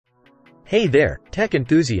Hey there, tech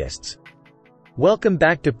enthusiasts. Welcome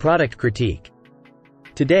back to Product Critique.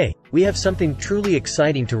 Today, we have something truly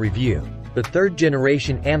exciting to review, the third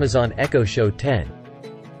generation Amazon Echo Show 10.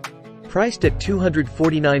 Priced at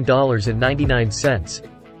 $249.99,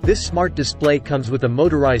 this smart display comes with a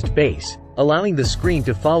motorized base, allowing the screen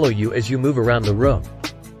to follow you as you move around the room.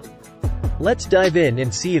 Let's dive in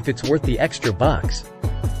and see if it's worth the extra bucks.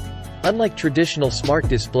 Unlike traditional smart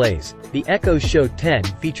displays, the Echo Show 10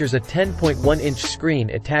 features a 10.1-inch screen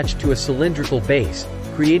attached to a cylindrical base,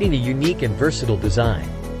 creating a unique and versatile design.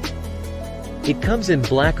 It comes in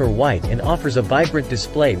black or white and offers a vibrant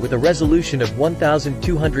display with a resolution of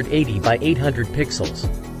 1280 by 800 pixels.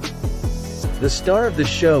 The star of the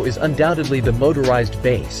show is undoubtedly the motorized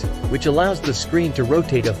base, which allows the screen to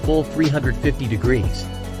rotate a full 350 degrees.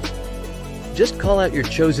 Just call out your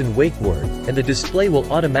chosen wake word, and the display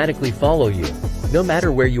will automatically follow you, no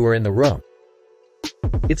matter where you are in the room.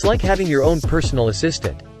 It's like having your own personal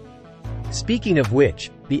assistant. Speaking of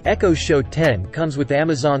which, the Echo Show 10 comes with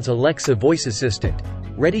Amazon's Alexa voice assistant,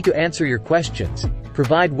 ready to answer your questions,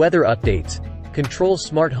 provide weather updates, control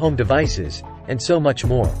smart home devices, and so much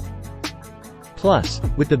more. Plus,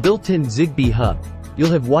 with the built-in Zigbee hub,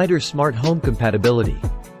 you'll have wider smart home compatibility.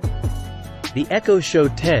 The Echo Show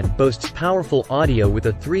 10 boasts powerful audio with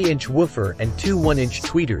a 3-inch woofer and two 1-inch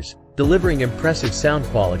tweeters, delivering impressive sound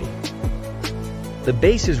quality. The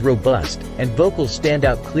bass is robust, and vocals stand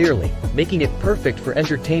out clearly, making it perfect for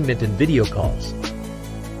entertainment and video calls.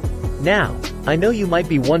 Now, I know you might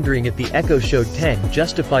be wondering if the Echo Show 10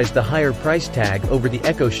 justifies the higher price tag over the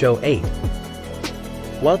Echo Show 8.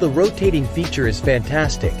 While the rotating feature is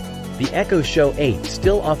fantastic, the Echo Show 8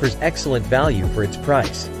 still offers excellent value for its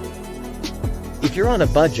price. If you're on a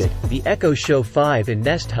budget, the Echo Show 5 and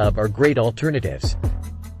Nest Hub are great alternatives.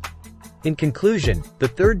 In conclusion, the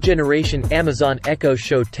third generation Amazon Echo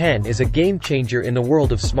Show 10 is a game changer in the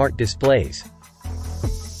world of smart displays.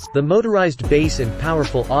 The motorized base and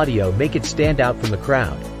powerful audio make it stand out from the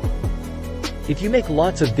crowd. If you make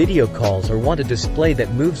lots of video calls or want a display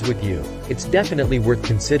that moves with you, it's definitely worth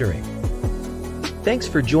considering. Thanks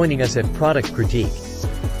for joining us at Product Critique.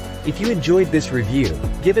 If you enjoyed this review,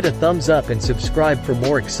 give it a thumbs up and subscribe for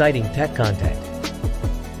more exciting tech content.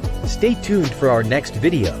 Stay tuned for our next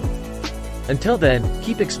video. Until then,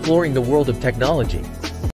 keep exploring the world of technology.